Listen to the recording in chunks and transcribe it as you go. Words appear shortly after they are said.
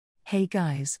Hey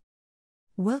guys!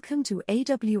 Welcome to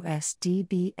AWS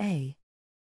DBA.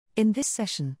 In this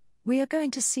session, we are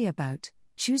going to see about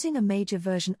choosing a major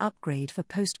version upgrade for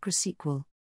PostgreSQL.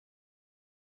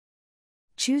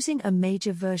 Choosing a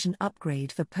major version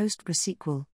upgrade for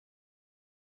PostgreSQL.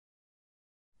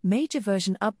 Major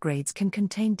version upgrades can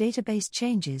contain database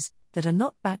changes that are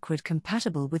not backward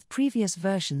compatible with previous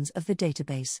versions of the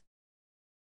database.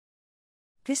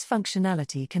 This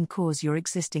functionality can cause your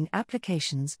existing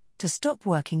applications to stop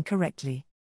working correctly.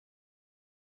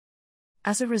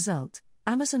 As a result,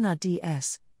 Amazon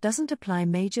RDS doesn't apply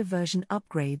major version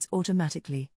upgrades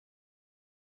automatically.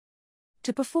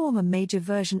 To perform a major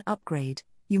version upgrade,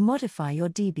 you modify your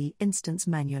DB instance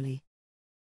manually.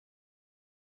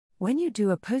 When you do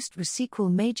a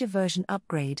PostgreSQL major version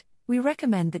upgrade, we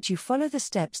recommend that you follow the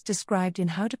steps described in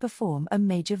how to perform a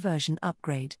major version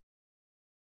upgrade.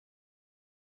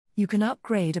 You can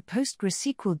upgrade a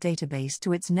PostgreSQL database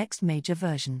to its next major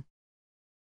version.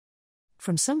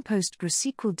 From some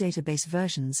PostgreSQL database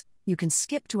versions, you can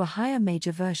skip to a higher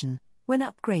major version when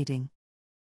upgrading.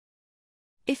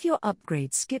 If your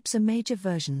upgrade skips a major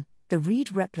version, the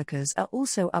read replicas are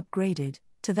also upgraded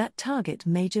to that target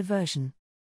major version.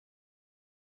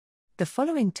 The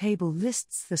following table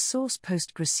lists the source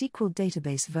PostgreSQL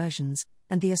database versions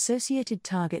and the associated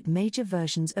target major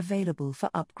versions available for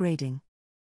upgrading.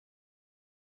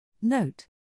 Note: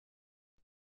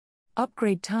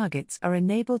 upgrade targets are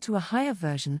enabled to a higher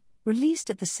version,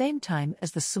 released at the same time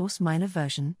as the source minor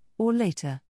version, or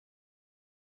later.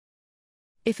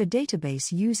 If a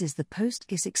database uses the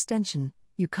Postgres extension,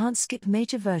 you can't skip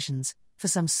major versions for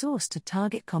some source to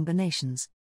target combinations.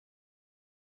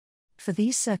 For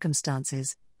these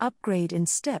circumstances, upgrade in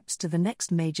steps to the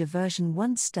next major version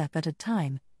one step at a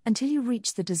time, until you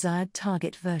reach the desired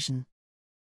target version.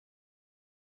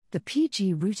 The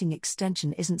PG routing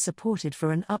extension isn't supported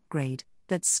for an upgrade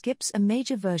that skips a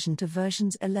major version to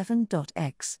versions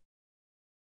 11.x.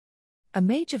 A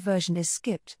major version is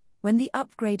skipped when the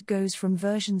upgrade goes from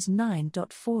versions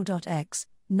 9.4.x,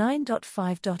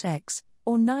 9.5.x,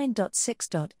 or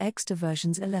 9.6.x to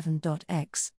versions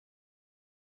 11.x.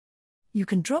 You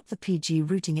can drop the PG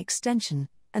routing extension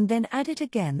and then add it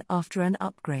again after an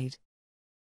upgrade.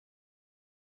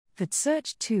 The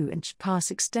search to and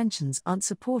parse extensions aren't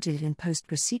supported in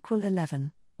PostgreSQL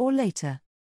 11 or later.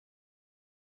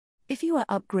 If you are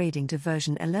upgrading to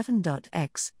version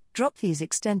 11.x, drop these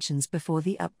extensions before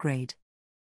the upgrade.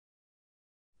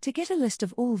 To get a list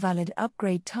of all valid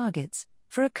upgrade targets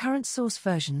for a current source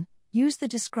version, use the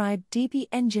described DB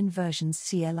engine versions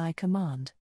CLI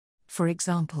command. For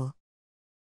example,